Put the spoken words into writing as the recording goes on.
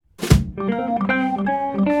Dan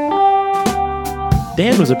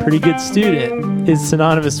was a pretty good student is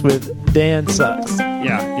synonymous with Dan sucks.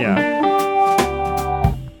 Yeah.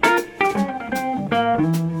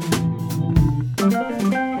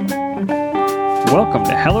 Welcome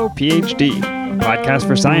to Hello PhD, a podcast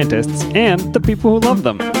for scientists and the people who love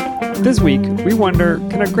them. This week, we wonder,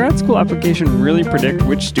 can a grad school application really predict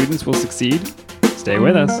which students will succeed? Stay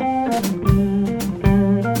with us.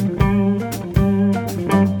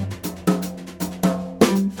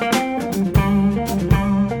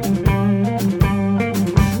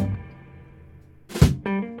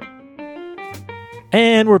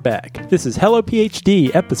 And we're back. This is Hello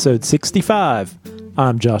PhD, episode 65.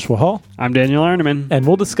 I'm Joshua Hall. I'm Daniel Arneman. And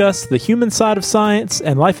we'll discuss the human side of science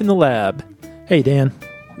and life in the lab. Hey, Dan.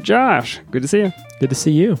 Josh, good to see you. Good to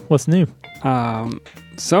see you. What's new?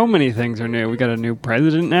 So many things are new. We got a new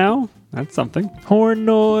president now. That's something. Horn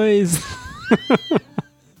noise.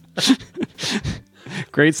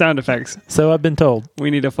 Great sound effects. So I've been told. We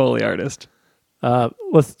need a Foley artist.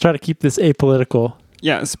 Let's try to keep this apolitical.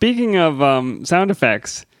 Yeah, speaking of sound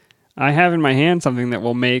effects, I have in my hand something that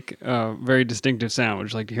will make a very distinctive sound.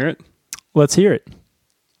 Would you like to hear it? Let's hear it.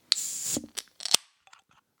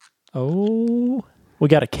 Oh, we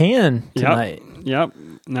got a can tonight. Yep.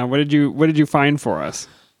 Now, what did you find for us?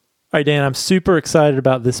 All right, Dan, I'm super excited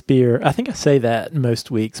about this beer. I think I say that most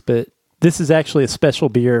weeks, but this is actually a special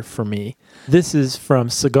beer for me. This is from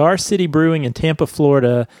Cigar City Brewing in Tampa,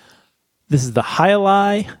 Florida. This is the Jai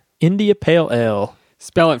Alai India Pale Ale.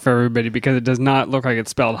 Spell it for everybody because it does not look like it's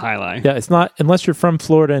spelled Jai Alai. Yeah, it's not, unless you're from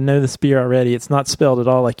Florida and know this beer already, it's not spelled at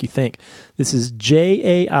all like you think. This is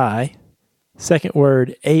Jai, second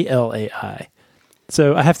word Alai.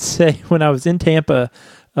 So I have to say, when I was in Tampa,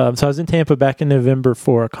 I was in Tampa back in November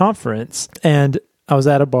for a conference, and I was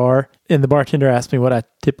at a bar, and the bartender asked me what I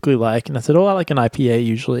typically like, and I said, I like an IPA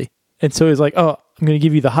usually. And so he was like, I'm going to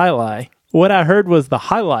give you the Jai Alai. What I heard was the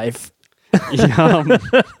High Life. Yum.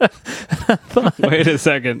 Wait a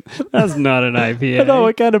second. That's not an IPA. I thought,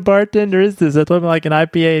 what kind of bartender is this? I told him like an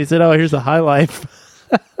IPA. He said, here's a High Life.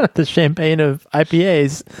 The champagne of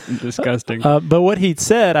IPAs. Disgusting. But what he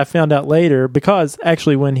said, I found out later, because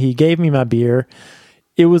actually when he gave me my beer,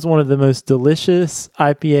 it was one of the most delicious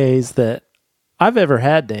IPAs that I've ever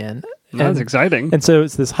had, Dan. That's exciting. And so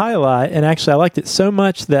it's this Jai Alai, and actually I liked it so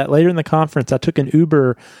much that later in the conference, I took an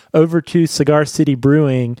Uber over to Cigar City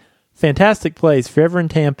Brewing. Fantastic place. If you're ever in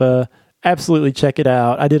Tampa, absolutely check it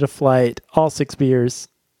out. I did a flight, all 6 beers,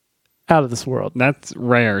 out of this world. That's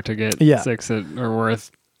rare to get 6 that are worth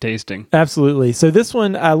tasting. Absolutely. So this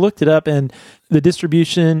one, I looked it up, and the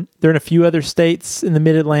distribution, they're in a few other states in the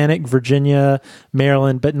Mid-Atlantic, Virginia,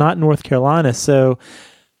 Maryland, but not North Carolina. So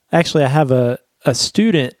actually I have a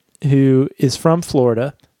student who is from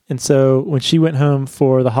Florida, and so when she went home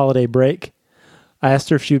for the holiday break, I asked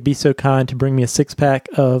her if she would be so kind to bring me a 6-pack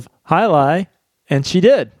of Jai Alai, and she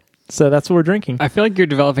did. So that's what we're drinking. I feel like you're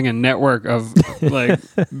developing a network of like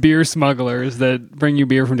beer smugglers that bring you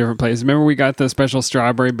beer from different places. Remember we got the special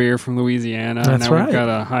strawberry beer from Louisiana? That's now right. We've got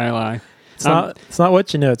a Jai Alai. It's not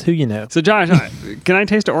what you know, it's who you know. So Josh, can I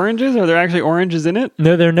taste oranges? Are there actually oranges in it?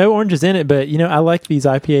 No, there are no oranges in it, but I like these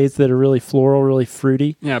IPAs that are really floral, really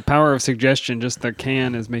fruity. Yeah, power of suggestion. Just the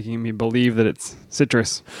can is making me believe that it's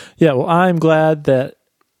citrus. Yeah, well, I'm glad that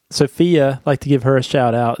Sophia, I'd like to give her a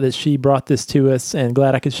shout out, that she brought this to us, and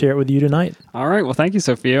glad I could share it with you tonight. All right, well, thank you,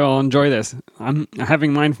 Sophia. I'll enjoy this. I'm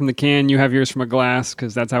having mine from the can. You have yours from a glass,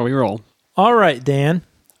 because that's how we roll. All right, Dan.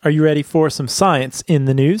 Are you ready for some science in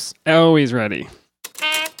the news? Always ready.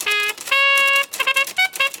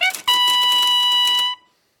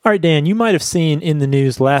 All right, Dan, you might have seen in the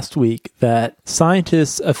news last week that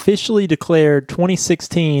scientists officially declared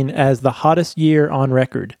 2016 as the hottest year on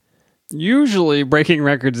record. Usually breaking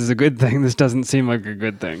records is a good thing. This doesn't seem like a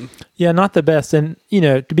good thing. Yeah, not the best. And,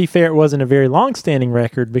 to be fair, it wasn't a very long-standing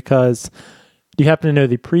record because do you happen to know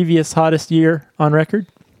the previous hottest year on record?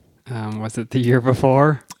 Was it the year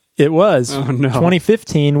before? It was. Oh, no.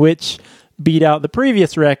 2015, which beat out the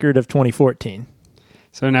previous record of 2014.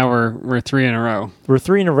 So now we're 3 in a row. We're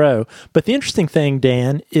 3 in a row. But the interesting thing,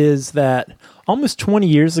 Dan, is that almost 20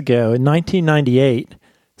 years ago in 1998,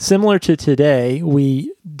 similar to today,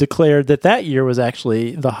 we declared that year was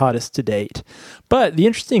actually the hottest to date. But the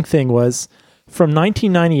interesting thing was, from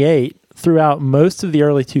 1998 throughout most of the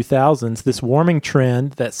early 2000s, this warming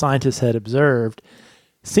trend that scientists had observed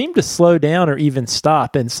seemed to slow down or even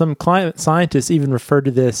stop. And some climate scientists even referred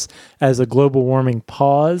to this as a global warming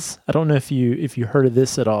pause. I don't know if you heard of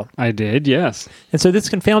this at all. I did, yes. And so this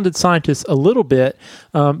confounded scientists a little bit,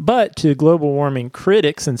 but to global warming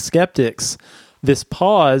critics and skeptics, this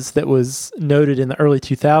pause that was noted in the early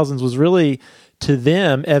 2000s was really, to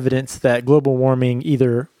them, evidence that global warming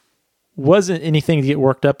either wasn't anything to get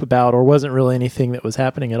worked up about or wasn't really anything that was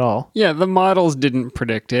happening at all. Yeah, the models didn't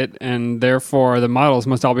predict it, and therefore the models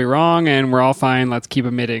must all be wrong, and we're all fine. Let's keep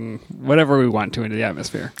emitting whatever we want to into the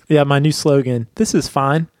atmosphere. Yeah, my new slogan, this is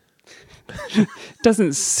fine.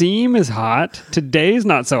 Doesn't seem as hot. Today's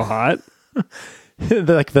not so hot.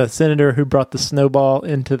 Like the senator who brought the snowball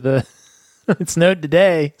into the... It snowed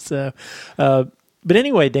today. So, but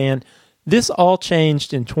anyway, Dan, this all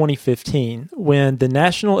changed in 2015 when the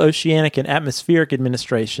National Oceanic and Atmospheric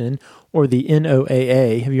Administration, or the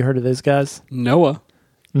NOAA, have you heard of those guys?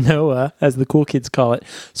 NOAA, as the cool kids call it.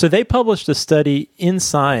 So they published a study in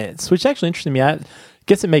Science, which actually interested me. I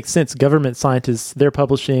guess it makes sense. Government scientists, they're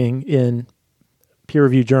publishing in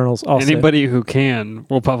peer-reviewed journals also. Anybody who can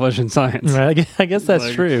will publish in Science. Right, I guess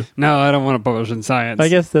that's true. No, I don't want to publish in Science. I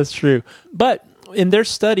guess that's true. But in their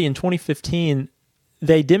study in 2015,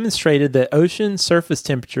 they demonstrated that ocean surface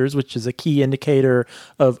temperatures, which is a key indicator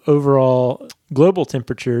of overall global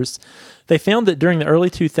temperatures, they found that during the early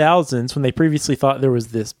 2000s, when they previously thought there was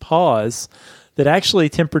this pause, that actually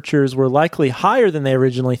temperatures were likely higher than they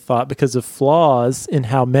originally thought because of flaws in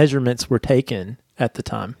how measurements were taken at the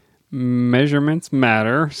time. Measurements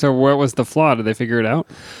matter. So what was the flaw? Did they figure it out?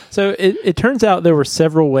 So it turns out there were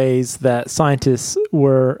several ways that scientists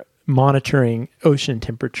were monitoring ocean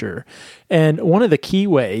temperature. And one of the key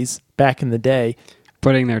ways back in the day...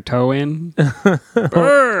 Putting their toe in?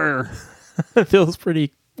 Brr! It feels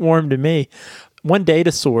pretty warm to me. One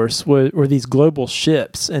data source were these global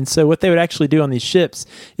ships. And so what they would actually do on these ships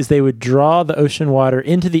is they would draw the ocean water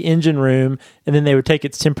into the engine room, and then they would take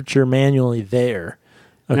its temperature manually there.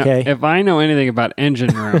 Okay. Now, if I know anything about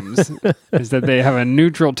engine rooms, is that they have a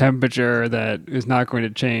neutral temperature that is not going to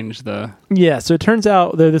change the... Yeah, so it turns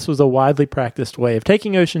out that this was a widely practiced way of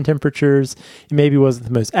taking ocean temperatures. It maybe wasn't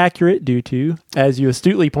the most accurate due to, as you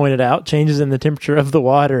astutely pointed out, changes in the temperature of the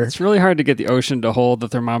water. It's really hard to get the ocean to hold the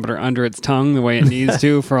thermometer under its tongue the way it needs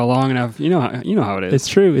to for a long enough... You know how it is.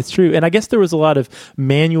 It's true. And I guess there was a lot of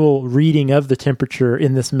manual reading of the temperature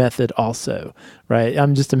in this method also, right?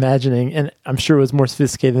 I'm just imagining, and I'm sure it was more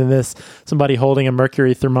sophisticated than this, somebody holding a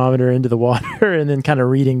mercury thermometer into the water and then kind of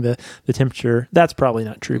reading the temperature. That's probably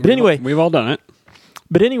not true. But anyway... We've all done it.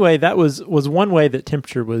 But anyway, that was one way that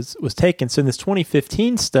temperature was taken. So in this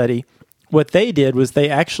 2015 study, what they did was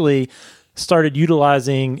they actually started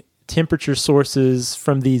utilizing temperature sources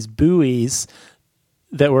from these buoys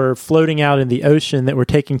that were floating out in the ocean that were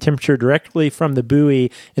taking temperature directly from the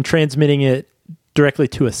buoy and transmitting it directly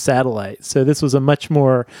to a satellite. So this was a much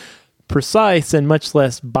more precise and much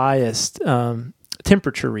less biased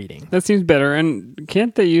temperature reading. That seems better. And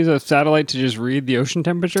can't they use a satellite to just read the ocean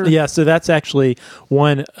temperature? Yeah, so that's actually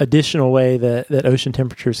one additional way that ocean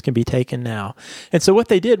temperatures can be taken now. And so what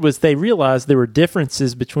they did was they realized there were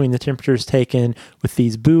differences between the temperatures taken with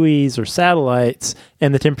these buoys or satellites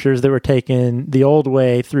and the temperatures that were taken the old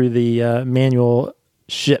way through the manual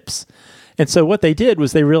ships. And so what they did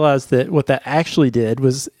was they realized that what that actually did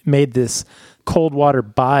was made this cold water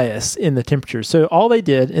bias in the temperature. So but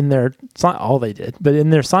in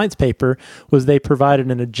their science paper was they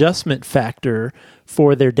provided an adjustment factor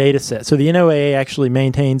for their data set. So the NOAA actually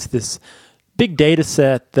maintains this big data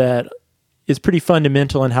set that is pretty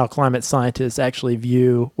fundamental in how climate scientists actually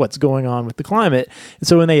view what's going on with the climate. And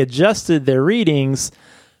so when they adjusted their readings,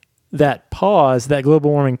 that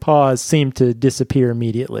global warming pause seemed to disappear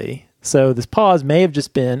immediately. So this pause may have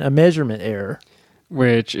just been a measurement error.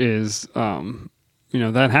 Which is,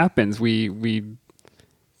 that happens. We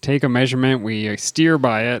take a measurement, we steer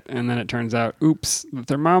by it, and then it turns out, oops, the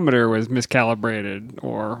thermometer was miscalibrated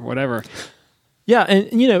or whatever. Yeah,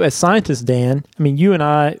 and, as scientists, Dan, I mean, you and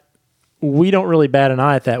I, we don't really bat an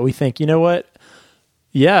eye at that. We think, you know what?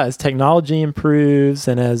 Yeah, as technology improves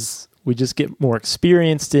and as we just get more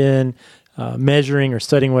experienced in measuring or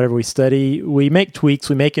studying whatever we study, we make tweaks,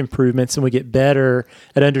 we make improvements, and we get better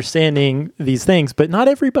at understanding these things. But not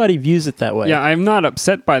everybody views it that way. Yeah, I'm not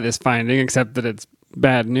upset by this finding, except that it's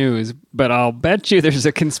bad news. But I'll bet you there's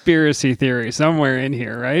a conspiracy theory somewhere in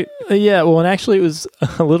here, right? Yeah, well, and actually it was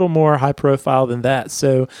a little more high profile than that.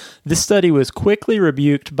 So this study was quickly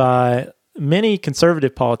rebuked by many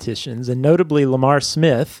conservative politicians, and notably Lamar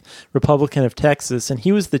Smith, Republican of Texas, and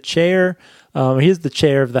he was the chair of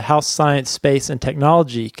the House Science, Space, and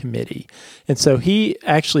Technology Committee. And so he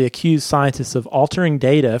actually accused scientists of altering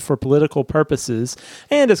data for political purposes.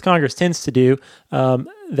 And as Congress tends to do,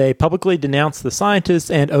 they publicly denounced the scientists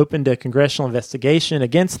and opened a congressional investigation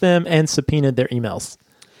against them and subpoenaed their emails.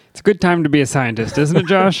 It's a good time to be a scientist, isn't it,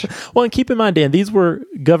 Josh? Well, and keep in mind, Dan, these were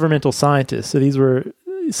governmental scientists. So these were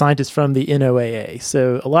scientists from the NOAA.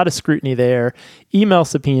 So a lot of scrutiny there, email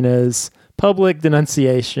subpoenas, public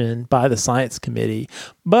denunciation by the science committee.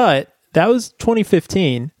 But that was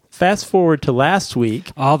 2015. Fast forward to last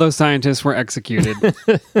week. All those scientists were executed. They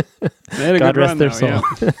had a God good rest run, their though,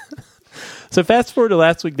 soul. So fast forward to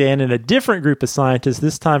last week, Dan, and a different group of scientists,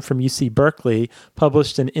 this time from UC Berkeley,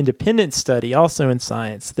 published an independent study, also in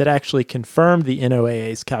Science, that actually confirmed the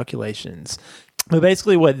NOAA's calculations. But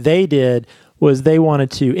basically what they did was they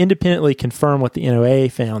wanted to independently confirm what the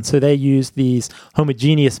NOAA found. So they used these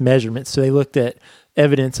homogeneous measurements. So they looked at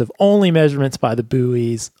evidence of only measurements by the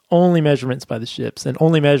buoys, only measurements by the ships, and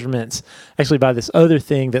only measurements actually by this other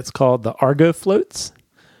thing that's called the Argo floats,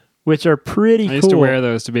 which are pretty cool. I used to wear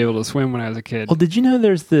those to be able to swim when I was a kid. Well, did you know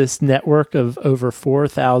there's this network of over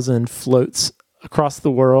 4,000 floats across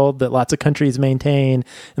the world that lots of countries maintain,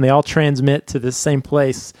 and they all transmit to this same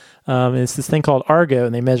place? And it's this thing called Argo,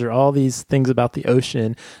 and they measure all these things about the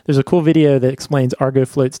ocean. There's a cool video that explains Argo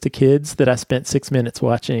floats to kids that I spent 6 minutes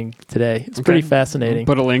watching today. It's pretty fascinating.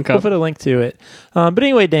 We'll put a link We'll up. put a link to it. But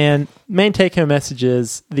anyway, Dan, main take-home message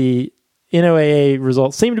is the NOAA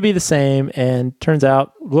results seem to be the same, and turns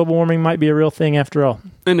out global warming might be a real thing after all.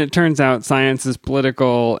 And it turns out science is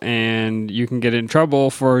political, and you can get in trouble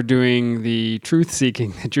for doing the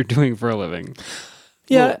truth-seeking that you're doing for a living.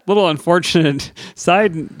 Yeah. Little unfortunate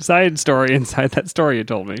side story inside that story you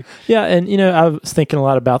told me. Yeah, and I was thinking a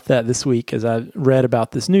lot about that this week as I read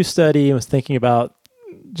about this new study and was thinking about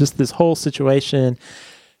just this whole situation.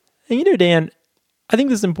 And Dan, I think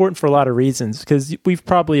this is important for a lot of reasons, because we've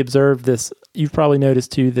probably observed this. You've probably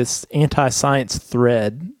noticed too this anti-science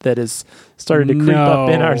thread that has started to creep up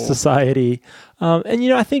in our society.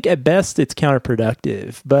 And I think at best it's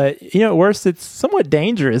counterproductive, but at worst it's somewhat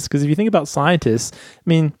dangerous, because if you think about scientists, I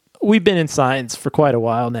mean, we've been in science for quite a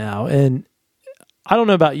while now, and I don't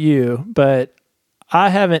know about you, but I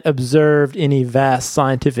haven't observed any vast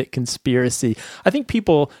scientific conspiracy. I think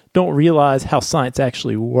people don't realize how science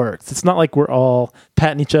actually works. It's not like we're all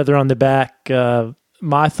patting each other on the back.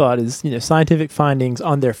 My thought is, scientific findings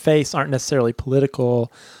on their face aren't necessarily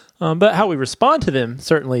political, but how we respond to them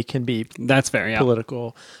certainly can be That's fair, yeah.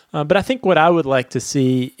 political. But I think what I would like to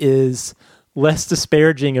see is less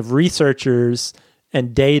disparaging of researchers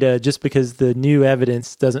and data just because the new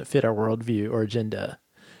evidence doesn't fit our worldview or agenda.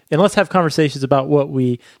 And let's have conversations about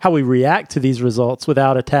how we react to these results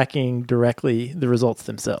without attacking directly the results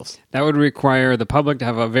themselves. That would require the public to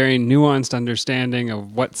have a very nuanced understanding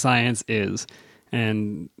of what science is.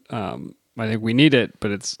 And I think we need it,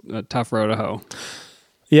 but it's a tough row to hoe.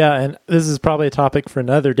 Yeah, and this is probably a topic for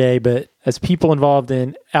another day, but as people involved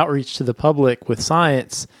in outreach to the public with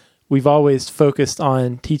science, we've always focused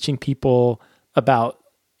on teaching people about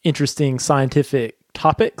interesting scientific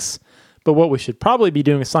topics. But what we should probably be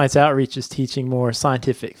doing with science outreach is teaching more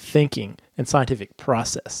scientific thinking and scientific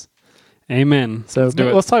process. Amen. So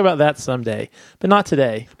let's talk about that someday, but not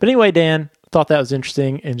today. But anyway, Dan, thought that was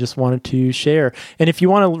interesting and just wanted to share. And if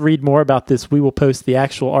you want to read more about this, we will post the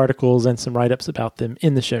actual articles and some write-ups about them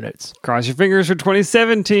in the show notes. Cross your fingers for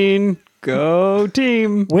 2017. Go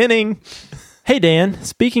team. Winning. Hey, Dan,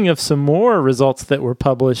 speaking of some more results that were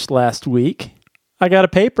published last week, I got a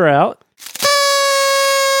paper out.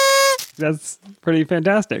 That's pretty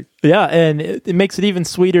fantastic. Yeah, and it makes it even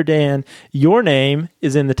sweeter, Dan. Your name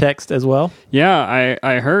is in the text as well. Yeah,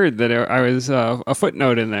 I heard that I was a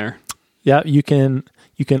footnote in there. Yeah, you can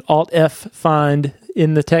Alt-F find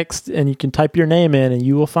in the text, and you can type your name in, and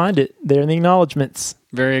you will find it there in the acknowledgments.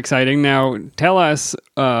 Very exciting. Now, tell us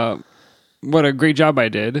what a great job I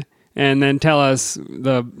did, and then tell us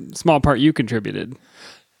the small part you contributed.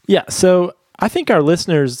 Yeah, so I think our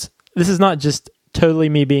listeners, this is not just totally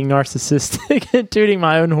me being narcissistic and tooting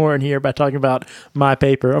my own horn here by talking about my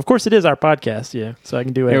paper. Of course, it is our podcast, yeah, so I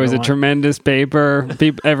can do it. It was a tremendous paper.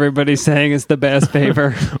 Everybody's saying it's the best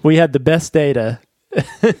paper. We had the best data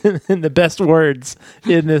and the best words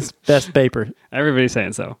in this best paper. Everybody's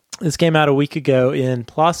saying so. This came out a week ago in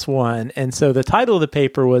PLOS One, and so the title of the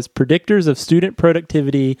paper was Predictors of Student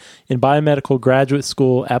Productivity in Biomedical Graduate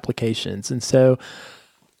School Applications. And so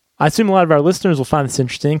I assume a lot of our listeners will find this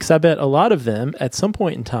interesting, because I bet a lot of them at some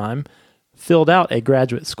point in time filled out a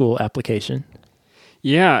graduate school application.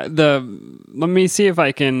 Yeah, let me see if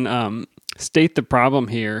I can state the problem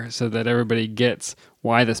here so that everybody gets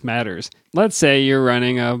why this matters. Let's say you're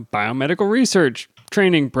running a biomedical research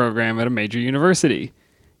training program at a major university.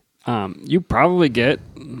 You probably get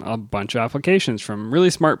a bunch of applications from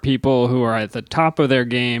really smart people who are at the top of their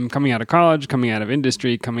game, coming out of college, coming out of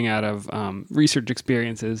industry, coming out of research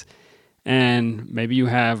experiences. and maybe you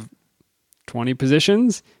have 20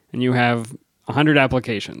 positions and you have 100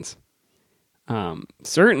 applications.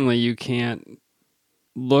 Certainly you can't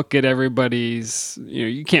look at everybody's,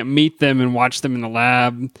 you can't meet them and watch them in the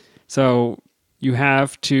lab. So you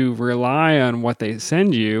have to rely on what they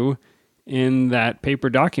send you in that paper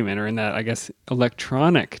document, or in that, I guess,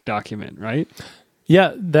 electronic document, right?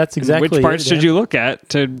 Yeah, that's exactly it. Which parts should you look at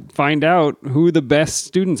to find out who the best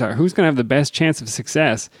students are? Who's going to have the best chance of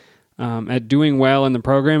success at doing well in the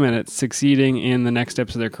program and at succeeding in the next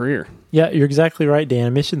steps of their career? Yeah, you're exactly right, Dan.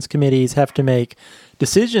 Admissions committees have to make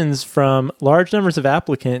decisions from large numbers of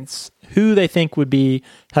applicants who they think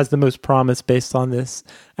has the most promise based on this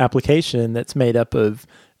application that's made up of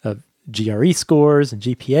GRE scores and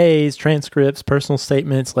GPAs, transcripts, personal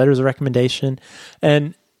statements, letters of recommendation.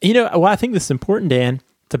 And, I think this is important, Dan,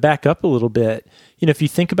 to back up a little bit. If you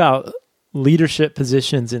think about leadership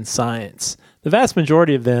positions in science, the vast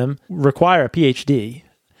majority of them require a PhD.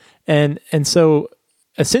 And so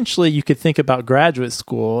essentially you could think about graduate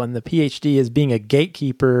school and the PhD as being a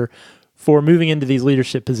gatekeeper for moving into these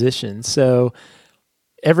leadership positions. So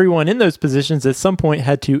everyone in those positions at some point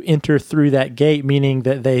had to enter through that gate, meaning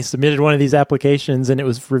that they submitted one of these applications and it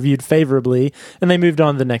was reviewed favorably and they moved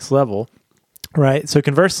on to the next level, right? So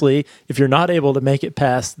conversely, if you're not able to make it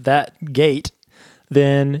past that gate,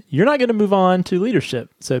 then you're not going to move on to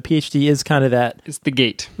leadership. So PhD is kind of that. It's the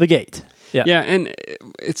gate. The gate. Yeah. Yeah, and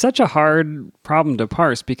it's such a hard problem to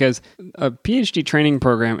parse because a PhD training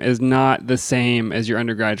program is not the same as your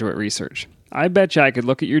undergraduate research. I bet you I could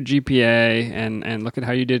look at your GPA and look at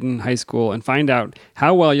how you did in high school and find out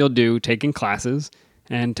how well you'll do taking classes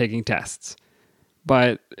and taking tests.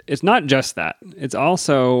 But it's not just that. It's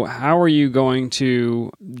also how are you going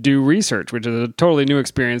to do research, which is a totally new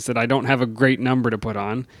experience that I don't have a great number to put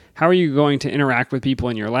on. How are you going to interact with people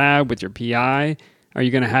in your lab, with your PI? Are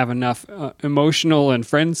you going to have enough emotional and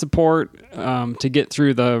friend support to get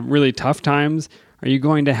through the really tough times? Are you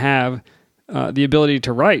going to have the ability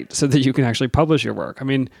to write so that you can actually publish your work? I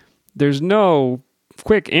mean, there's no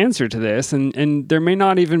quick answer to this, and there may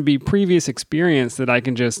not even be previous experience that I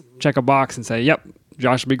can just check a box and say, yep,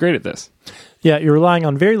 Josh will be great at this. Yeah, you're relying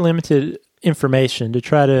on very limited information to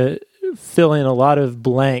try to fill in a lot of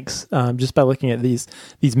blanks just by looking at these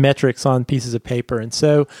metrics on pieces of paper. And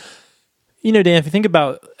so, Dan, if you think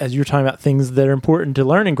about, as you're talking about things that are important to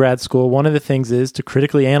learn in grad school, one of the things is to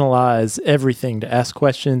critically analyze everything, to ask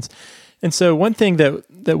questions. And so one thing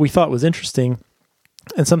that we thought was interesting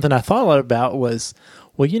and something I thought a lot about was,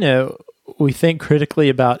 we think critically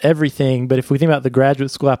about everything, but if we think about the graduate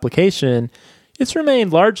school application, it's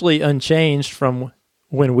remained largely unchanged from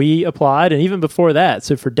when we applied and even before that.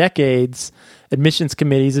 So for decades, admissions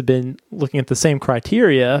committees have been looking at the same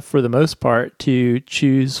criteria for the most part to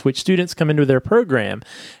choose which students come into their program.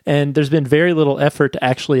 And there's been very little effort to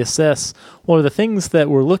actually assess what are the things that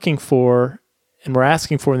we're looking for and we're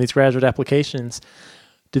asking for in these graduate applications.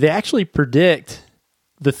 Do they actually predict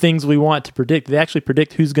the things we want to predict? Do they actually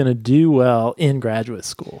predict who's going to do well in graduate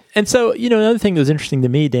school? And so, another thing that was interesting to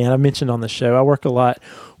me, Dan, I mentioned on the show, I work a lot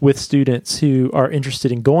with students who are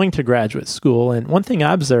interested in going to graduate school. And one thing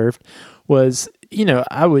I observed was,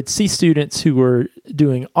 I would see students who were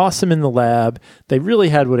doing awesome in the lab. They really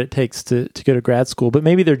had what it takes to go to grad school, but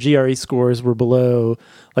maybe their GRE scores were below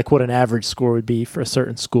like what an average score would be for a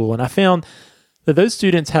certain school. And I found that those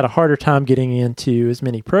students had a harder time getting into as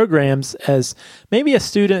many programs as maybe a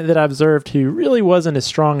student that I observed who really wasn't as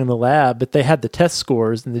strong in the lab, but they had the test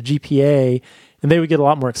scores and the GPA, and they would get a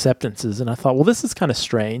lot more acceptances. And I thought, well, this is kind of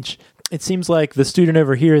strange. It seems like the student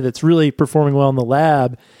over here that's really performing well in the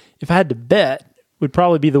lab, if I had to bet, would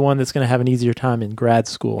probably be the one that's going to have an easier time in grad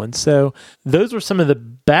school. And so those were some of the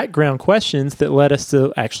background questions that led us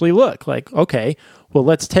to actually look like, okay, well,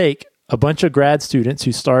 let's take a bunch of grad students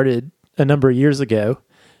who started a number of years ago,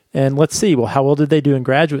 and let's see, well, how well did they do in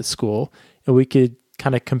graduate school? And we could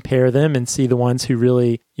kind of compare them and see the ones who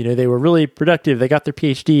really, they were really productive. They got their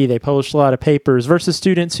PhD, they published a lot of papers versus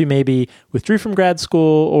students who maybe withdrew from grad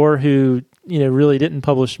school or who, really didn't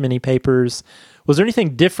publish many papers. Was there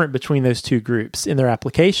anything different between those two groups in their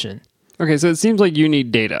application? Okay, so it seems like you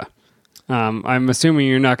need data. I'm assuming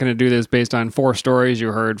you're not going to do this based on 4 stories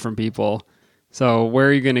you heard from people. So where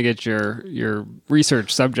are you going to get your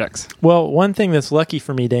research subjects? Well, one thing that's lucky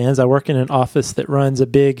for me, Dan, is I work in an office that runs a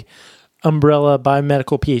big umbrella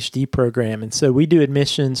biomedical PhD program. And so we do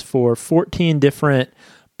admissions for 14 different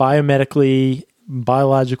biological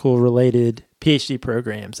related PhD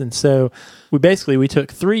programs. And so we took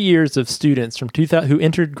 3 years of students from who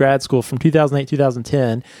entered grad school from 2008,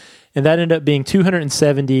 2010, and that ended up being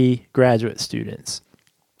 270 graduate students.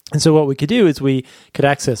 And so what we could do is we could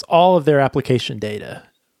access all of their application data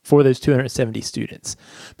for those 270 students.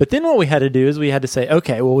 But then what we had to do is we had to say,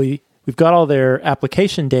 okay, well, we've got all their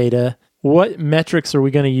application data. What metrics are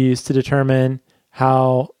we going to use to determine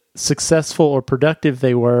how successful or productive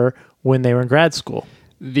they were when they were in grad school?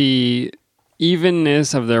 The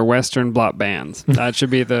evenness of their Western blot bands. That should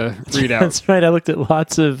be the readout. That's right. I looked at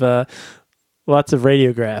lots of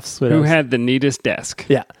radiographs. Who had the neatest desk?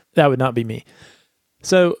 Yeah, that would not be me.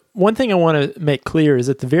 So one thing I want to make clear is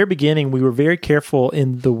at the very beginning, we were very careful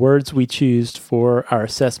in the words we choose for our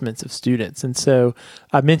assessments of students. And so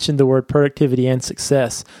I mentioned the word productivity and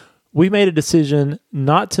success. We made a decision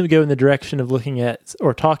not to go in the direction of looking at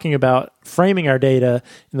or talking about framing our data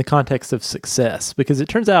in the context of success, because it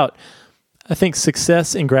turns out, I think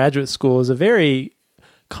success in graduate school is a very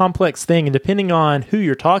complex thing. And depending on who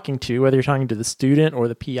you're talking to, whether you're talking to the student or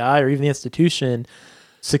the PI or even the institution,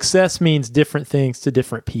 success means different things to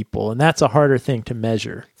different people, and that's a harder thing to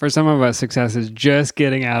measure. For some of us, success is just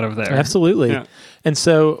getting out of there. Absolutely. Yeah. And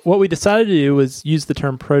so what we decided to do was use the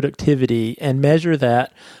term productivity and measure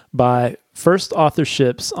that by first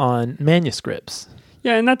authorships on manuscripts.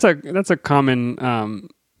 Yeah, and that's a common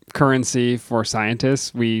currency for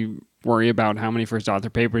scientists. We worry about how many first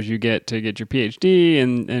author papers you get to get your PhD,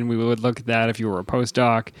 and we would look at that if you were a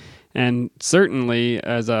postdoc. And certainly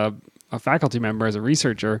as a faculty member, as a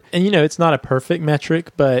researcher. And, it's not a perfect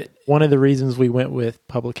metric, but one of the reasons we went with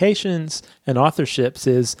publications and authorships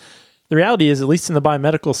is the reality is, at least in the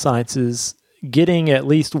biomedical sciences, getting at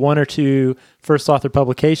least one or two first author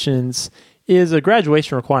publications is a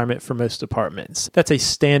graduation requirement for most departments. That's a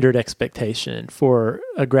standard expectation for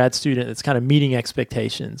a grad student that's kind of meeting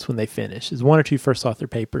expectations when they finish, is one or two first author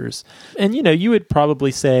papers. And, you would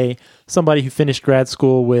probably say somebody who finished grad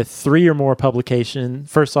school with 3 or more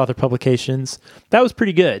first author publications, that was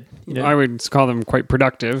pretty good. I would call them quite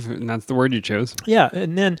productive, and that's the word you chose. Yeah,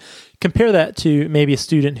 and then compare that to maybe a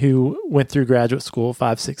student who went through graduate school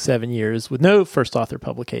 5, 6, 7 years with no first author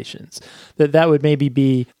publications. That would maybe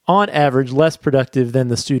be, on average, less productive than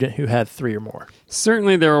the student who had 3 or more.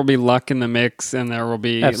 Certainly there will be luck in the mix, and there will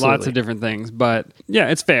be Absolutely. Lots of different things. But yeah,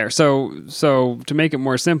 it's fair. So to make it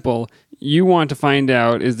more simple, you want to find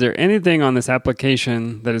out, is there anything on this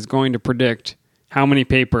application that is going to predict how many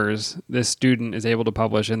papers this student is able to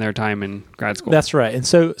publish in their time in grad school? That's right. And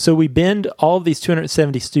so we bend all of these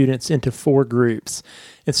 270 students into 4 groups.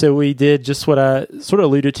 And so we did just what I sort of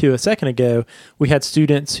alluded to a second ago. We had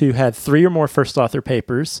students who had 3 or more first author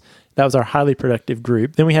papers. That was our highly productive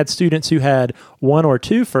group. Then we had students who had 1 or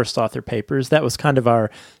 2 first author papers. That was kind of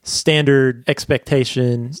our standard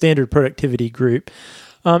expectation, standard productivity group.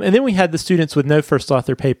 And then we had the students with no first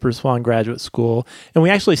author papers while in graduate school. And we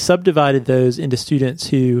actually subdivided those into students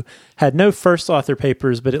who had no first author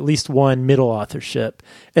papers, but at least 1 middle authorship.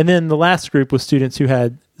 And then the last group was students who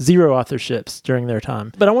had 0 authorships during their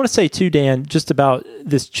time. But I want to say too, Dan, just about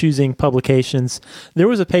this choosing publications. There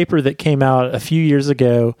was a paper that came out a few years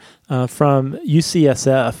ago from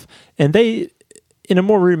UCSF, and they, in a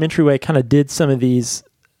more rudimentary way, kind of did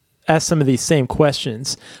asked some of these same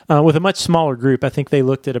questions with a much smaller group. I think they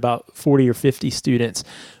looked at about 40 or 50 students.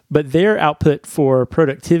 But their output for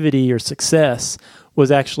productivity or success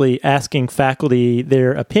was actually asking faculty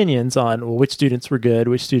their opinions on which students were good,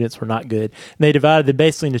 which students were not good. And they divided them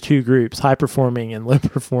basically into 2 groups, high performing and low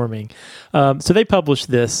performing. So they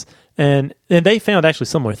published this, and they found actually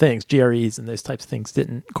similar things. GREs and those types of things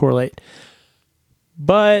didn't correlate.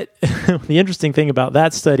 But the interesting thing about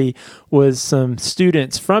that study was some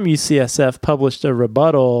students from UCSF published a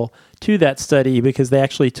rebuttal to that study because they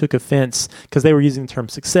actually took offense because they were using the term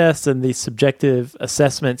success, and the subjective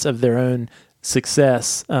assessments of their own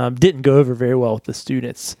success didn't go over very well with the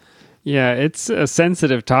students. Yeah, it's a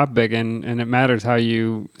sensitive topic, and it matters how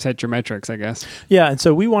you set your metrics, I guess. Yeah, and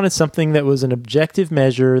so we wanted something that was an objective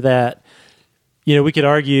measure that, we could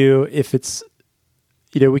argue if it's,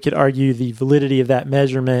 we could argue the validity of that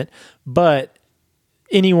measurement, but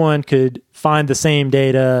anyone could find the same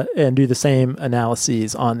data and do the same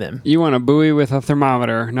analyses on them. You want a buoy with a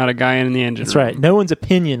thermometer, not a guy in the engine That's room. right. No one's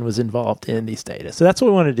opinion was involved in these data. So that's what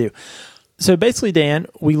we want to do. So basically, Dan,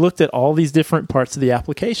 we looked at all these different parts of the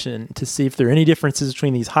application to see if there are any differences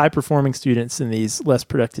between these high-performing students and these less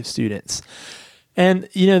productive students. And,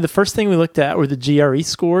 the first thing we looked at were the GRE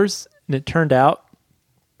scores, and it turned out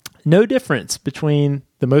no difference between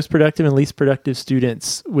the most productive and least productive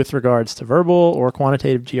students with regards to verbal or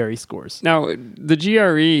quantitative GRE scores. Now, the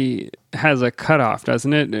GRE has a cutoff,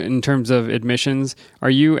 doesn't it, in terms of admissions?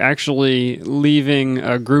 Are you actually leaving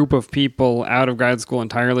a group of people out of grad school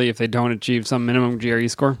entirely if they don't achieve some minimum GRE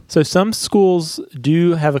score? So some schools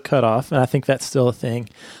do have a cutoff, and I think that's still a thing.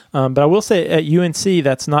 But I will say at UNC,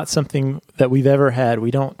 that's not something that we've ever had.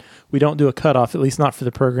 We don't do a cutoff, at least not for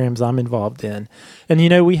the programs I'm involved in. And,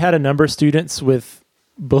 we had a number of students with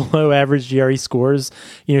below average GRE scores,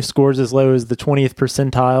 scores as low as the 20th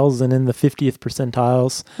percentiles and in the 50th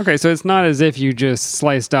percentiles. Okay, so it's not as if you just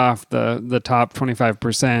sliced off the top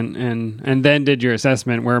 25% and then did your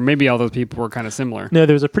assessment where maybe all those people were kind of similar. No,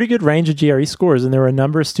 there was a pretty good range of GRE scores, and there were a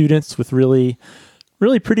number of students with really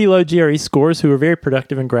pretty low GRE scores who were very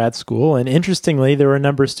productive in grad school. And interestingly, there were a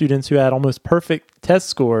number of students who had almost perfect test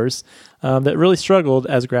scores that really struggled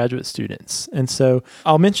as graduate students. And so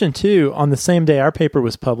I'll mention too, on the same day our paper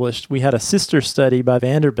was published, we had a sister study by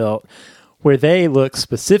Vanderbilt where they looked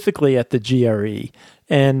specifically at the GRE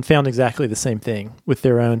and found exactly the same thing with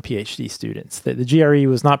their own PhD students, that the GRE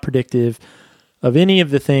was not predictive of any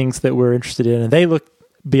of the things that we're interested in. And they looked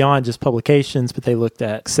beyond just publications, but they looked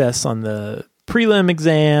at success on the prelim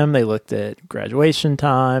exam, they looked at graduation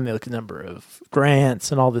time, they looked at the number of grants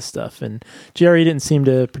and all this stuff. And GRE didn't seem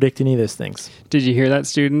to predict any of those things. Did you hear that,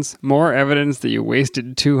 students? More evidence that you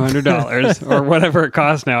wasted $200 or whatever it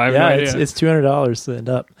costs now. I have no idea. It's $200 to end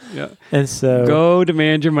up. Yeah. And so go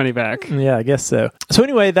demand your money back. Yeah, I guess so. So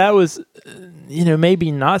anyway, that was,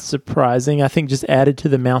 maybe not surprising. I think just added to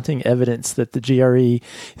the mounting evidence that the GRE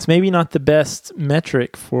is maybe not the best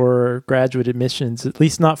metric for graduate admissions, at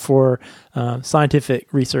least not for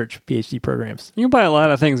scientific research PhD programs. You can buy a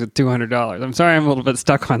lot of things with $200. I'm sorry I'm a little bit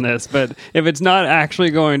stuck on this, but if it's not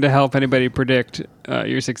actually going to help anybody predict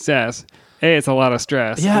your success, A, it's a lot of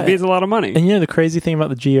stress. Yeah. And B, it's a lot of money. And the crazy thing about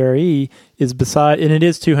the GRE is and it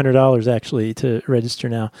is $200 actually to register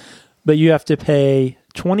now, but you have to pay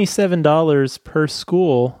 $27 per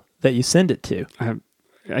school that you send it to.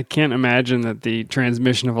 I can't imagine that the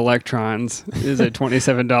transmission of electrons is a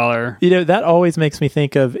 $27. That always makes me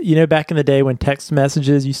think of, back in the day when text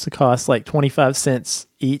messages used to cost like 25 cents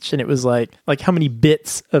each, and it was like how many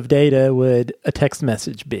bits of data would a text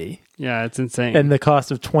message be? Yeah, it's insane. And the cost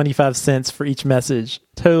of 25 cents for each message,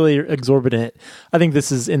 totally exorbitant. I think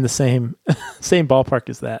this is in the same ballpark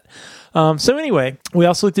as that. So anyway, we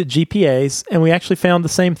also looked at GPAs, and we actually found the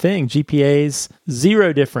same thing. GPAs,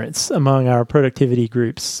 zero difference among our productivity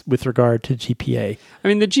groups with regard to GPA. I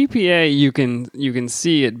mean, the GPA, you can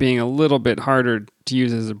see it being a little bit harder to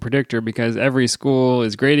use as a predictor because every school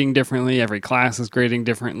is grading differently, every class is grading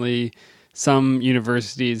differently. Some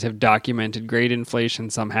universities have documented grade inflation,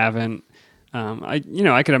 some haven't. I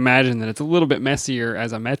could imagine that it's a little bit messier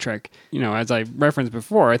as a metric. As I referenced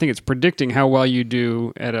before, I think it's predicting how well you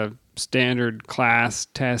do at a standard class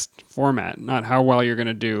test format, not how well you're going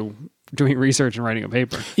to do doing research and writing a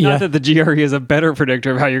paper. Yeah. Not that the GRE is a better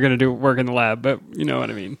predictor of how you're going to do work in the lab, but you know what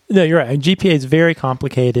I mean. No, you're right. GPA is very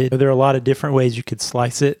complicated. There are a lot of different ways you could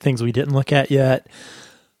slice it, things we didn't look at yet.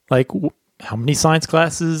 Like how many science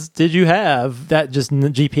classes did you have? That just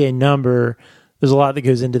GPA number, there's a lot that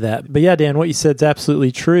goes into that. But yeah, Dan, what you said is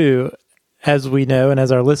absolutely true. As we know, and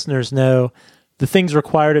as our listeners know, the things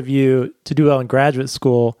required of you to do well in graduate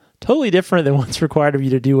school, totally different than what's required of you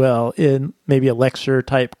to do well in maybe a lecture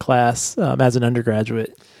type class as an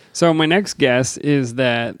undergraduate. So my next guess is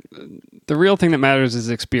that the real thing that matters is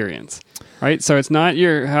experience, right? So it's not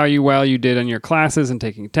how well you did on your classes and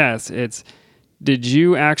taking tests. It's, did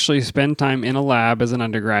you actually spend time in a lab as an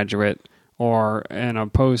undergraduate or in a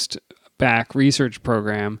post-bac research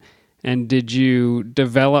program? And did you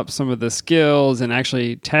develop some of the skills and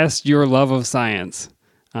actually test your love of science?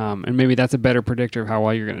 And maybe that's a better predictor of how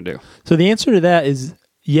well you're going to do. So the answer to that is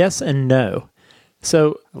yes and no.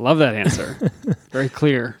 So I love that answer. Very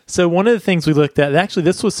clear. So one of the things we looked at, actually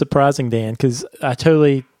this was surprising, Dan, because I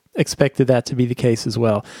totally expected that to be the case as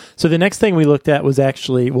well. So the next thing we looked at was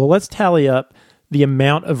actually, let's tally up the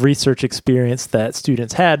amount of research experience that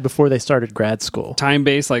students had before they started grad school.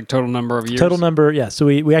 Time-based, like total number of years? Total number, yeah. So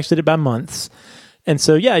we actually did it by months. And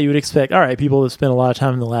so, yeah, you would expect, all right, people who spent a lot of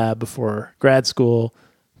time in the lab before grad school,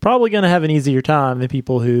 probably going to have an easier time than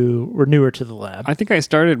people who were newer to the lab. I think I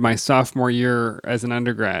started my sophomore year as an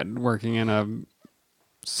undergrad working in a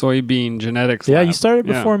soybean genetics lab. Yeah, you started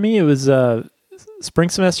before me. It was spring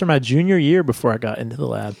semester my junior year before I got into the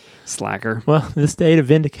lab. Slacker. Well, this data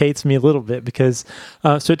vindicates me a little bit because,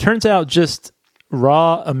 so it turns out just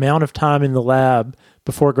raw amount of time in the lab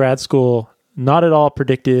before grad school, not at all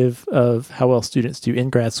predictive of how well students do in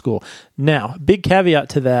grad school. Now, big caveat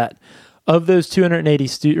to that, of those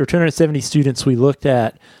 280 or 270 students we looked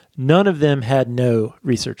at, none of them had no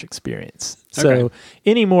research experience. So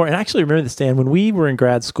anymore, and I actually remember this, Dan, when we were in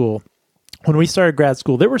grad school, when we started grad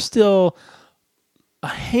school, there were still a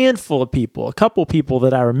handful of people, a couple people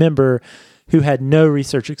that I remember who had no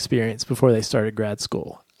research experience before they started grad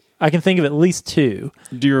school. I can think of at least two.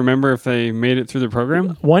 Do you remember if they made it through the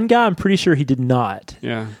program? One guy, I'm pretty sure he did not.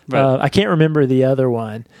 Yeah. But I can't remember the other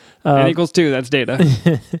one. N equals 2, that's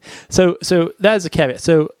data. So that is a caveat.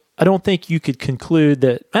 So I don't think you could conclude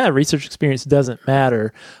that research experience doesn't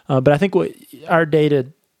matter. But I think what our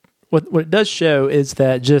data, what it does show is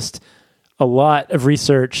that just a lot of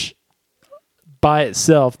research by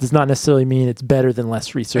itself does not necessarily mean it's better than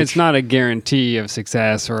less research. It's not a guarantee of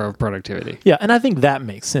success or of productivity. Yeah, and I think that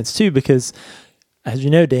makes sense too, because as you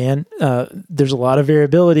know, Dan, there's a lot of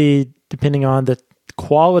variability depending on the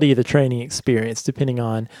quality of the training experience, depending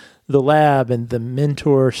on the lab and the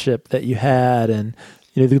mentorship that you had, and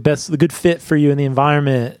the good fit for you in the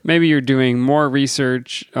environment. Maybe you're doing more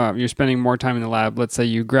research, you're spending more time in the lab. Let's say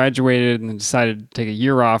you graduated and then decided to take a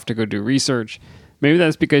year off to go do research. Maybe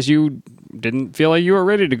that's because you didn't feel like you were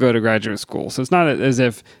ready to go to graduate school. So it's not as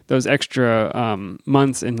if those extra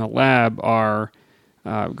months in the lab are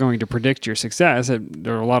going to predict your success.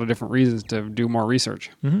 There are a lot of different reasons to do more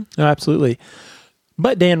research. Mm-hmm. No, absolutely.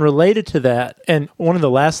 But Dan, related to that, and one of the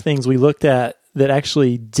last things we looked at that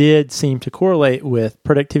actually did seem to correlate with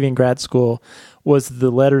productivity in grad school was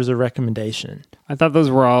the letters of recommendation. I thought those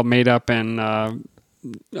were all made up and,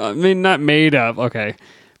 not made up, okay.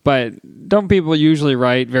 But don't people usually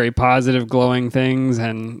write very positive, glowing things,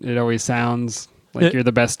 and it always sounds like you're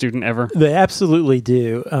the best student ever? They absolutely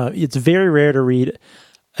do. It's very rare to read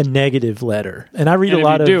a negative letter. And I read a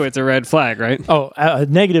lot of... if you do, it's a red flag, right? Oh, a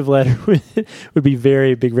negative letter would be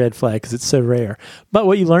very big red flag because it's so rare. But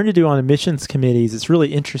what you learn to do on admissions committees, it's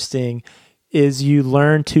really interesting, is you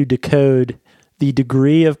learn to decode the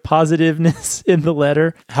degree of positiveness in the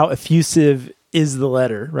letter, how effusive is the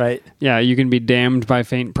letter, right? Yeah, you can be damned by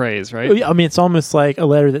faint praise, right? I mean, it's almost like a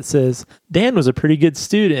letter that says, Dan was a pretty good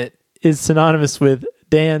student is synonymous with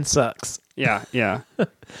Dan sucks. Yeah.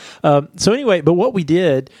 So anyway, but what we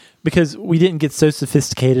did, because we didn't get so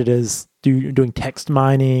sophisticated as doing text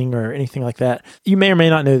mining or anything like that, you may or may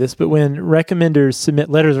not know this, but when recommenders submit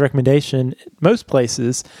letters of recommendation, most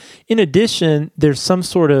places, in addition, there's some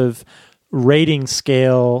sort of rating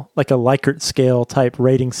scale, like a Likert scale type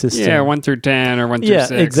rating system. Yeah, 1 through 10 or 1 through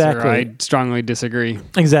 6. Exactly. Or I strongly disagree.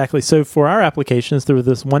 Exactly. So for our applications, there was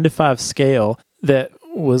this 1 to 5 scale that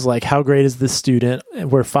was like, how great is this student?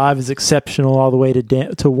 Where 5 is exceptional all the way to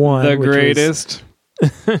 1. The greatest.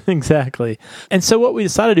 Exactly. And so what we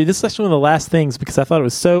decided to do, this is actually one of the last things, because I thought it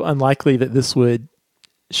was so unlikely that this would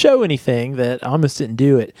show anything that I almost didn't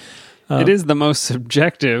do it. It is the most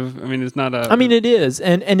subjective. I mean, it's not a... I mean, it is.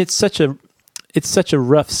 And it's such a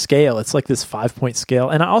rough scale. It's like this 5-point scale.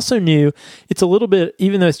 And I also knew it's a little bit,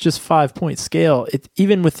 even though it's just 5-point scale,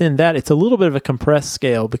 even within that, it's a little bit of a compressed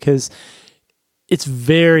scale because it's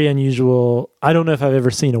very unusual. I don't know if I've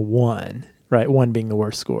ever seen a 1, right? 1 being the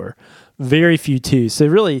worst score. Very few 2s. So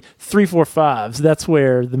really 3, 4, 5s, that's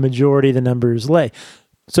where the majority of the numbers lay.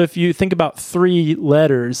 So if you think about 3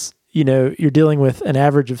 letters, you're dealing with an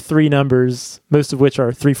average of 3 numbers, most of which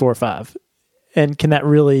are 3, 4, 5. And can that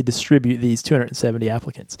really distribute these 270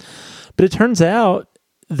 applicants? But it turns out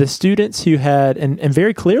the students who had, and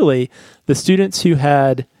very clearly, the students who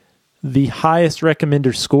had the highest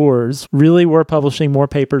recommender scores really were publishing more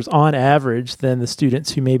papers on average than the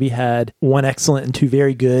students who maybe had 1 excellent and 2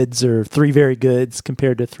 very goods or 3 very goods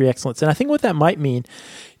compared to 3 excellents. And I think what that might mean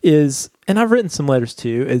is, and I've written some letters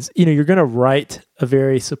too, is, you're going to write a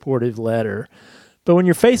very supportive letter. But when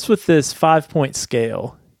you're faced with this 5-point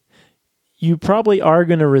scale, you probably are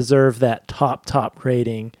going to reserve that top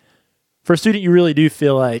rating for a student you really do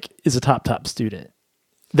feel like is a top student.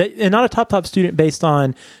 And not a top student based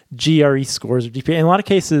on GRE scores or GPA. In a lot of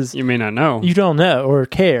cases, you may not know. You don't know or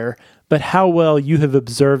care, but how well you have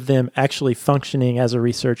observed them actually functioning as a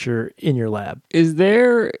researcher in your lab. Is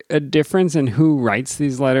there a difference in who writes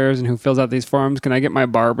these letters and who fills out these forms? Can I get my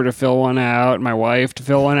barber to fill one out, my wife to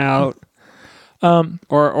fill one out?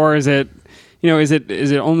 Or is it,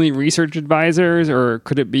 is it only research advisors, or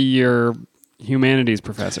could it be your humanities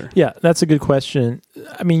professor? Yeah, that's a good question.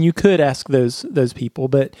 I mean, you could ask those people,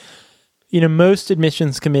 but most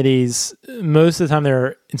admissions committees, most of the time there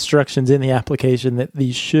are instructions in the application that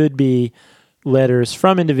these should be letters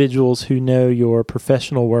from individuals who know your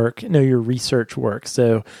professional work, know your research work.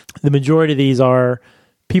 So the majority of these are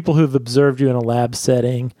people who have observed you in a lab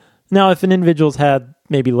setting. Now, if an individual's had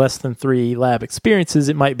maybe less than 3 lab experiences,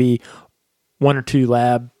 it might be one or two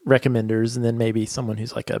lab recommenders, and then maybe someone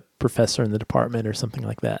who's like a professor in the department or something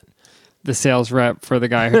like that. The sales rep for the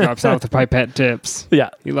guy who drops out with the pipette tips.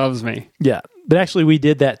 Yeah. He loves me. Yeah. But actually, we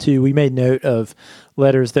did that too. We made note of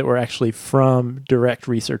letters that were actually from direct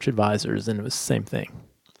research advisors, and it was the same thing.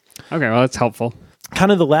 Okay, well, that's helpful.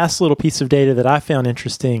 Kind of the last little piece of data that I found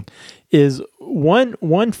interesting is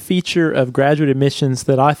one feature of graduate admissions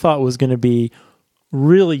that I thought was going to be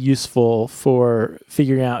really useful for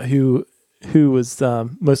figuring out who was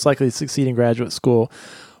most likely to succeed in graduate school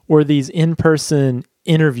were these in-person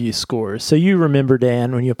interview scores. So you remember,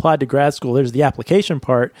 Dan, when you applied to grad school, there's the application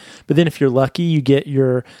part, but then if you're lucky, you get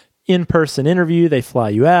your in-person interview. They fly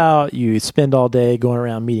you out. You spend all day going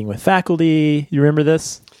around meeting with faculty. You remember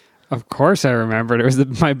this? Of course I remembered. It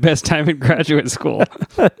was my best time in graduate school.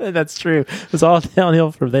 That's true. It was all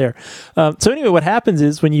downhill from there. So anyway, what happens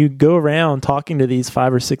is when you go around talking to these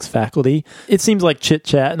 5 or 6 faculty, it seems like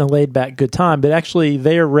chit-chat and a laid-back good time, but actually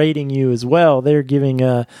they're rating you as well. They're giving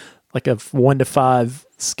a 1 to 5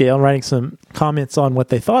 scale, writing some comments on what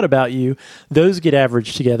they thought about you. Those get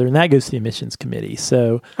averaged together, and that goes to the admissions committee.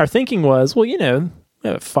 So our thinking was, well,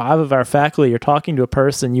 5 of our faculty are talking to a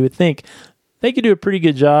person. You would think they could do a pretty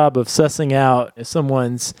good job of sussing out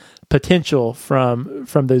someone's potential from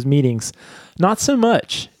those meetings. Not so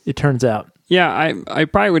much, it turns out. Yeah, I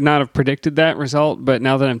probably would not have predicted that result, but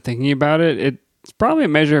now that I'm thinking about it, it's probably a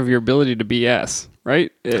measure of your ability to BS,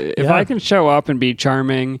 right? If I can show up and be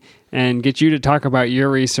charming and get you to talk about your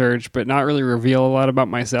research, but not really reveal a lot about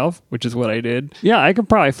myself, which is what I did. Yeah, I could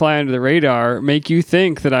probably fly under the radar, make you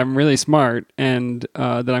think that I'm really smart and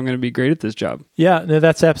that I'm going to be great at this job. Yeah, no,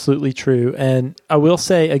 that's absolutely true. And I will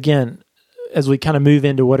say, again, as we kind of move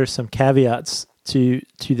into what are some caveats to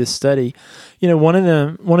this study, one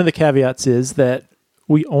of the caveats is that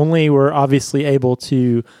we only were obviously able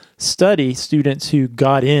to study students who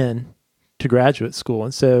got in to graduate school.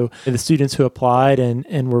 And so the students who applied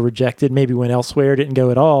and were rejected, maybe went elsewhere, didn't go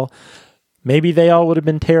at all, maybe they all would have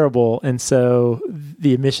been terrible. And so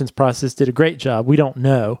the admissions process did a great job. We don't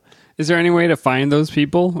know. Is there any way to find those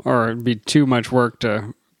people, or it'd be too much work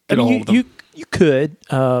to get a hold of them? You could.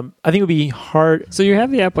 I think it would be hard. So you have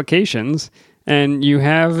the applications and you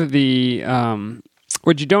have the,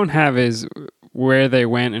 what you don't have is where they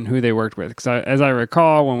went and who they worked with. Because as I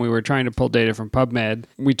recall, when we were trying to pull data from PubMed,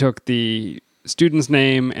 we took the student's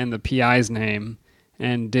name and the PI's name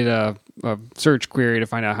and did a search query to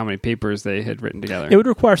find out how many papers they had written together. It would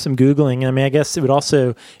require some Googling. I mean, I guess it'd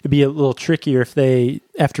be a little trickier if they,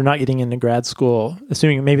 after not getting into grad school,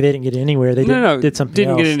 assuming maybe they didn't get anywhere, they did something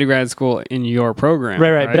else. Didn't get into grad school in your program.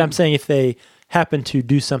 Right. But I'm saying if they happen to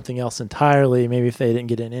do something else entirely, maybe if they didn't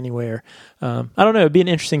get in anywhere. I don't know. It'd be an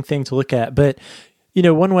interesting thing to look at. But,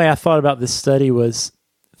 one way I thought about this study was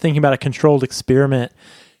thinking about a controlled experiment.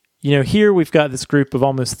 Here we've got this group of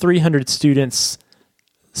almost 300 students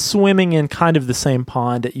swimming in kind of the same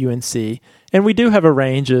pond at UNC. And we do have a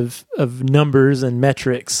range of numbers and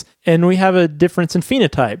metrics. And we have a difference in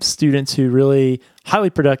phenotypes. Students who really highly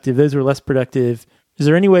productive, those who are less productive. Is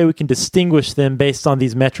there any way we can distinguish them based on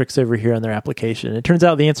these metrics over here on their application? It turns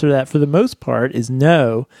out the answer to that, for the most part, is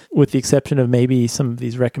no, with the exception of maybe some of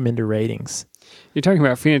these recommender ratings. You're talking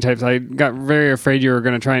about phenotypes. I got very afraid you were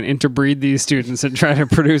going to try and interbreed these students and try to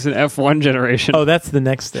produce an F1 generation. Oh, that's the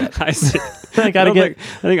next step. I see. I think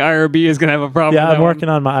IRB is going to have a problem. Yeah, with I'm working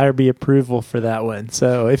on my IRB approval for that one.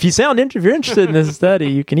 So if you're interested in this study,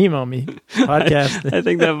 you can email me. Podcast. I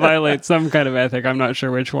think that violates some kind of ethic. I'm not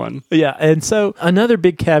sure which one. Yeah, and so another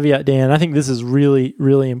big caveat, Dan, I think this is really,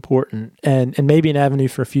 really important and maybe an avenue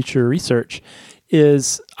for future research,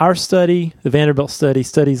 is our study, the Vanderbilt study,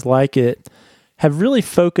 studies like it, have really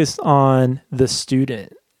focused on the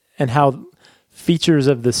student and how features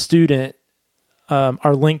of the student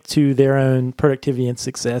are linked to their own productivity and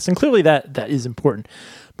success. And clearly that is important.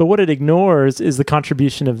 But what it ignores is the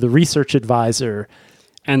contribution of the research advisor.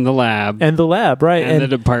 And the lab. Right. And the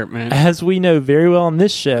department. As we know very well on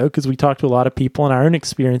this show, because we talk to a lot of people in our own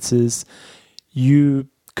experiences, you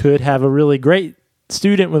could have a really great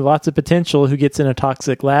student with lots of potential who gets in a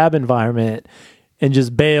toxic lab environment and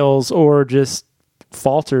just bails or just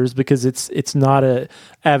falters because it's not an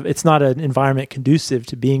environment conducive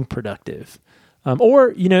to being productive.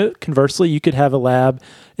 Or conversely, you could have a lab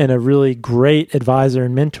and a really great advisor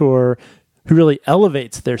and mentor who really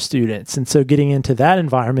elevates their students. And so getting into that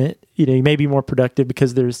environment, you may be more productive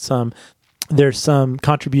because there's some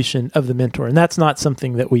contribution of the mentor. And that's not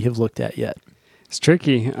something that we have looked at yet. It's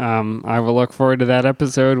tricky. I will look forward to that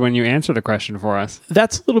episode when you answer the question for us.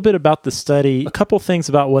 That's a little bit about the study. A couple things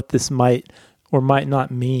about what this might or might not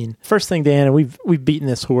mean. First thing, Dan, and we've beaten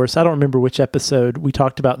this horse. I don't remember which episode we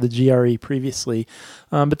talked about the GRE previously,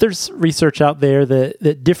 but there's research out there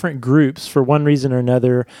that different groups, for one reason or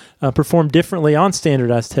another, perform differently on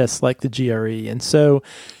standardized tests like the GRE. And so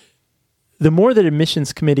the more that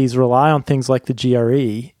admissions committees rely on things like the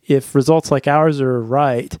GRE, if results like ours are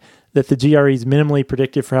right, that the GRE is minimally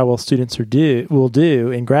predictive for how well students will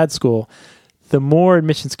do in grad school, the more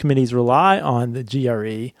admissions committees rely on the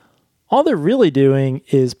GRE, all they're really doing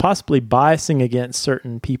is possibly biasing against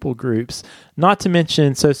certain people groups, not to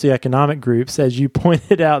mention socioeconomic groups. As you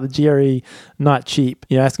pointed out, the GRE, not cheap.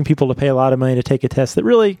 Asking people to pay a lot of money to take a test that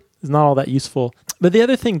really is not all that useful. But the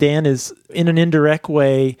other thing, Dan, is in an indirect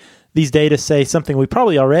way, these data say something we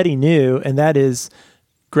probably already knew, and that is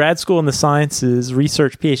grad school in the sciences,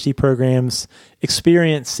 research, PhD programs,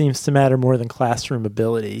 experience seems to matter more than classroom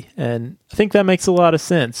ability. And I think that makes a lot of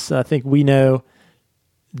sense. I think we know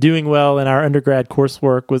doing well in our undergrad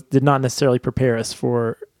coursework did not necessarily prepare us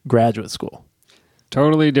for graduate school.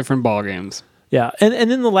 Totally different ball games. Yeah. And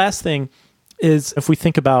then the last thing is, if we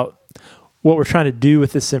think about what we're trying to do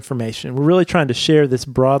with this information, we're really trying to share this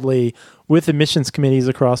broadly with admissions committees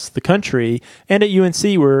across the country. And at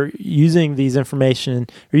UNC, we're using this information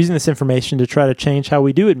to try to change how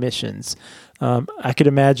we do admissions. I could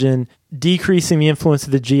imagine decreasing the influence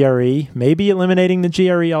of the GRE, maybe eliminating the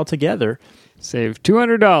GRE altogether. Save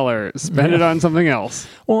 $200, spend it on something else.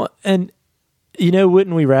 Well, and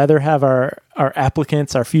wouldn't we rather have our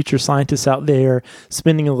applicants, our future scientists out there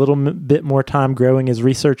spending a little bit more time growing as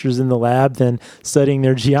researchers in the lab than studying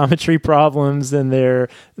their geometry problems and their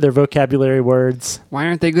vocabulary words? Why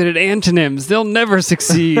aren't they good at antonyms? They'll never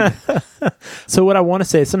succeed. So what I want to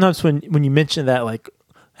say is, sometimes when you mention that, like,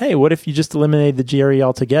 hey, what if you just eliminated the GRE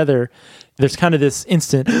altogether? There's kind of this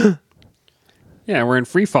instant... Yeah, we're in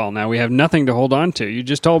free fall now. We have nothing to hold on to. You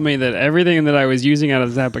just told me that everything that I was using out of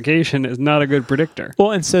this application is not a good predictor.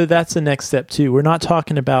 Well, and so that's the next step too. We're not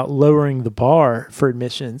talking about lowering the bar for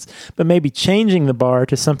admissions, but maybe changing the bar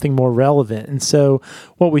to something more relevant. And so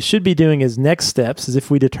what we should be doing as next steps is, if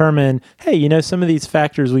we determine, hey, some of these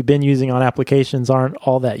factors we've been using on applications aren't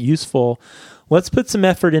all that useful, let's put some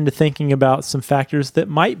effort into thinking about some factors that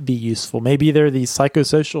might be useful. Maybe there are these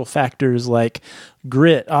psychosocial factors like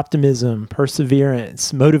grit, optimism,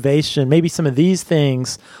 perseverance, motivation. Maybe some of these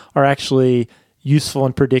things are actually useful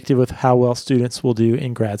and predictive of how well students will do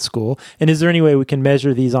in grad school. And is there any way we can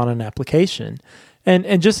measure these on an application?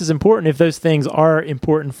 And just as important, if those things are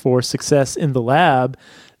important for success in the lab,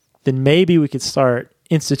 then maybe we could start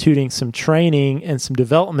instituting some training and some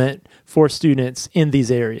development for students in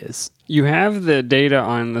these areas. You have the data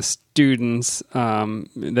on the students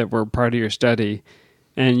that were part of your study,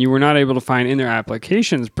 and you were not able to find in their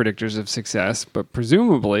applications predictors of success, but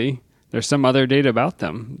presumably there's some other data about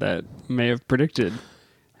them that may have predicted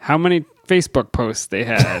how many Facebook posts they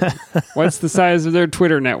had. What's the size of their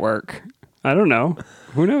Twitter network? I don't know.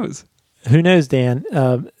 Who knows? Who knows, Dan?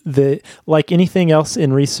 Like anything else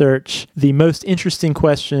in research, the most interesting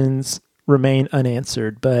questions remain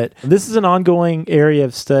unanswered. But this is an ongoing area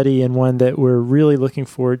of study, and one that we're really looking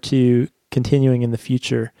forward to continuing in the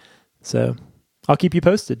future. So I'll keep you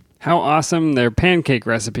posted. How awesome their pancake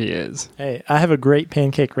recipe is. Hey, I have a great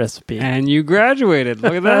pancake recipe. And you graduated.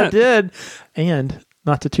 Look at that. I did. And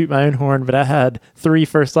not to toot my own horn, but I had 3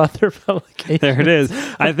 first author publications. There it is.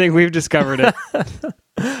 I think we've discovered it.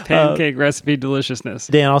 Pancake recipe deliciousness.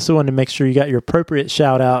 Dan, I also wanted to make sure you got your appropriate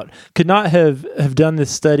shout out. Could not have done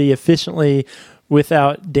this study efficiently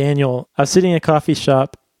without Daniel. I was sitting in a coffee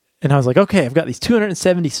shop and I was like, okay, I've got these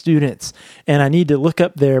 270 students and I need to look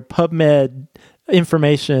up their PubMed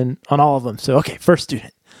information on all of them. So, okay, first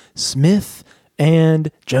student, Smith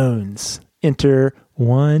and Jones. Enter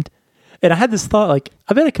 1. And I had this thought, like,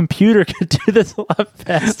 I bet a computer could do this a lot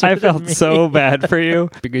faster. I felt so bad for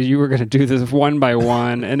you because you were going to do this one by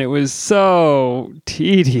one, and it was so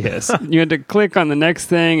tedious. You had to click on the next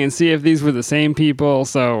thing and see if these were the same people.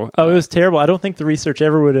 So, it was terrible. I don't think the research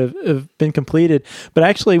ever would have been completed. But I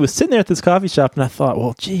actually was sitting there at this coffee shop, and I thought,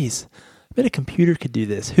 well, geez, I bet a computer could do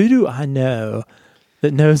this. Who do I know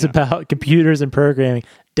that knows about computers and programming?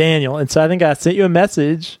 Daniel. And so I think I sent you a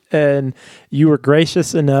message, and you were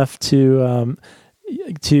gracious enough to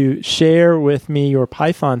share with me your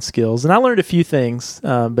Python skills. And I learned a few things,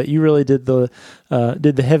 but you really did the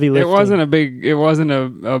heavy lifting. It wasn't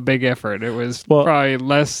a big effort. It was probably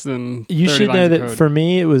less than 30 You should know that code. For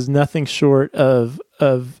me, it was nothing short of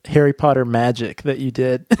Harry Potter magic that you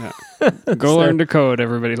did. Yeah. Go learn to code,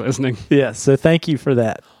 everybody listening. Yeah, so thank you for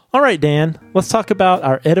that. All right, Dan, let's talk about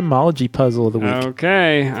our etymology puzzle of the week.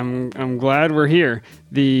 Okay, I'm glad we're here.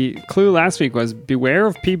 The clue last week was beware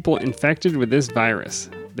of people infected with this virus.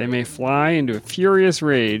 They may fly into a furious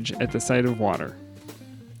rage at the sight of water.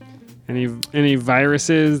 Any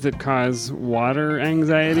viruses that cause water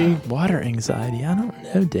anxiety? Water anxiety? I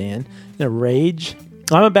don't know, Dan. A rage?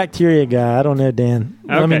 I'm a bacteria guy. I don't know, Dan.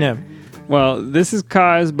 Okay. Let me know. Well, this is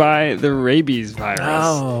caused by the rabies virus.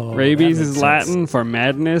 Oh, rabies that is makes Latin sense. for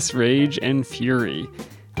madness, rage, and fury.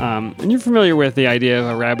 And you're familiar with the idea of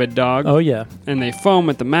a rabid dog? Oh, yeah. And they foam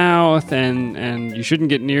at the mouth, and you shouldn't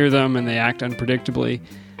get near them, and they act unpredictably.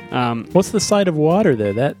 What's the sight of water,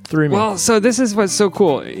 though? That threw me. Well, so this is what's so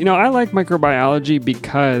cool. You know, I like microbiology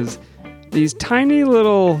because these tiny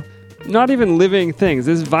little, not even living things,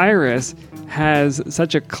 this virus has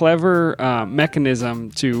such a clever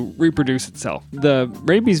mechanism to reproduce itself. The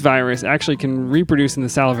rabies virus actually can reproduce in the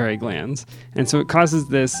salivary glands, and so it causes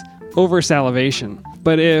this over-salivation.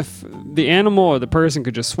 But if the animal or the person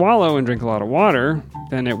could just swallow and drink a lot of water,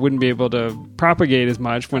 then it wouldn't be able to propagate as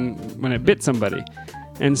much when it bit somebody.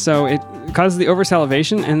 And so it causes the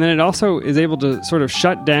over-salivation, and then it also is able to sort of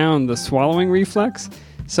shut down the swallowing reflex.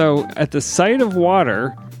 So at the sight of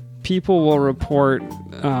water, people will report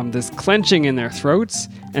this clenching in their throats,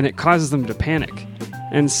 and it causes them to panic.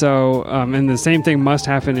 And so, and the same thing must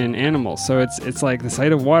happen in animals. So it's like the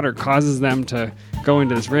sight of water causes them to go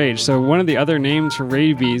into this rage. So one of the other names for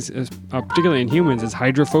rabies, particularly in humans, is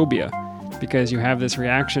hydrophobia, because you have this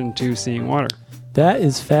reaction to seeing water. That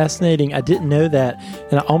is fascinating. I didn't know that.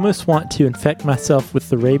 And I almost want to infect myself with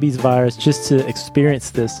the rabies virus just to experience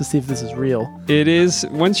this, to see if this is real. It is,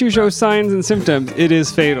 once you show signs and symptoms, it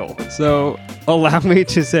is fatal. So allow me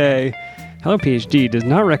to say, Hello PhD does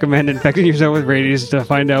not recommend infecting yourself with rabies to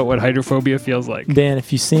find out what hydrophobia feels like. Dan,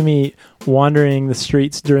 if you see me wandering the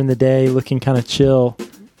streets during the day looking kind of chill,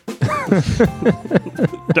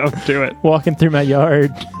 Don't do it. walking through my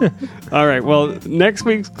yard. All right, well, next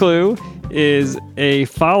week's clue is a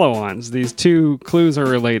follow-on. So these two clues are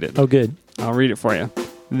related. Oh, good. I'll read it for you.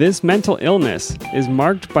 This mental illness is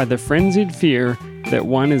marked by the frenzied fear that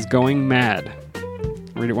one is going mad.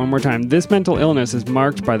 I'll read it one more time. This mental illness is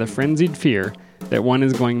marked by the frenzied fear that one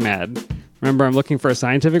is going mad. Remember, I'm looking for a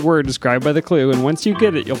scientific word described by the clue, and once you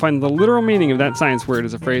get it, you'll find the literal meaning of that science word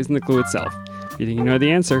as a phrase in the clue itself. If you think you know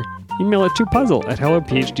the answer, email it to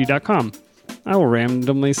puzzle@hellophd.com. I will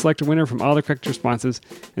randomly select a winner from all the correct responses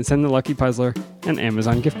and send the lucky puzzler an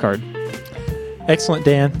Amazon gift card. Excellent,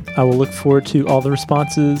 Dan. I will look forward to all the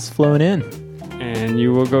responses flowing in. And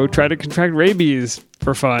you will go try to contract rabies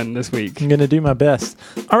for fun this week. I'm going to do my best.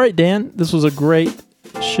 All right, Dan, this was a great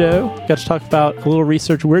show. Got to talk about a little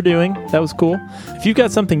research we're doing. That was cool. If you've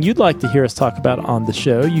got something you'd like to hear us talk about on the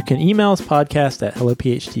show, you can email us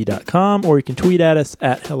podcast@hellophd.com, or you can tweet at us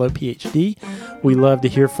 @hellophd. We love to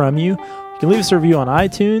hear from you. You can leave us a review on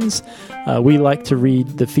iTunes. We like to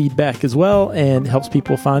read the feedback as well, and it helps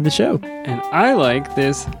people find the show. And I like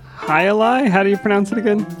this Hyali. How do you pronounce it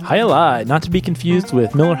again? Hyali, not to be confused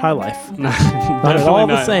with Miller High Life. Not at all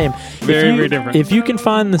the same. Very, very different. If you can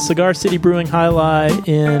find the Cigar City Brewing Hyali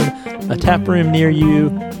in a tap room near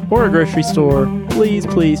you or a grocery store,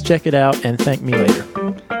 please check it out and thank me later.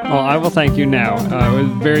 Well, I will thank you now. It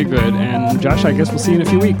was very good. And Josh, I guess we'll see you in a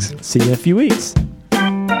few weeks. See you in a few weeks.